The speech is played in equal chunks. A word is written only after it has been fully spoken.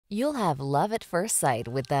You'll have love at first sight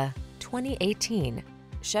with the 2018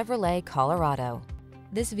 Chevrolet Colorado.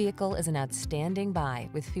 This vehicle is an outstanding buy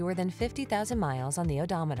with fewer than 50,000 miles on the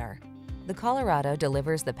odometer. The Colorado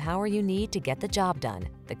delivers the power you need to get the job done,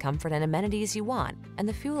 the comfort and amenities you want, and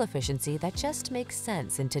the fuel efficiency that just makes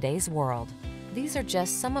sense in today's world. These are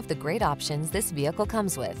just some of the great options this vehicle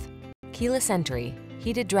comes with: keyless entry,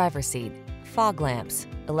 heated driver's seat, fog lamps,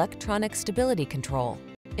 electronic stability control,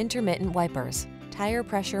 intermittent wipers, tire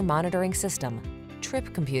pressure monitoring system,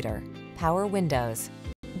 trip computer, power windows,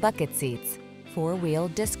 bucket seats, four-wheel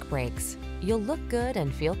disc brakes. You'll look good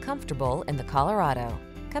and feel comfortable in the Colorado.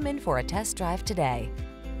 Come in for a test drive today.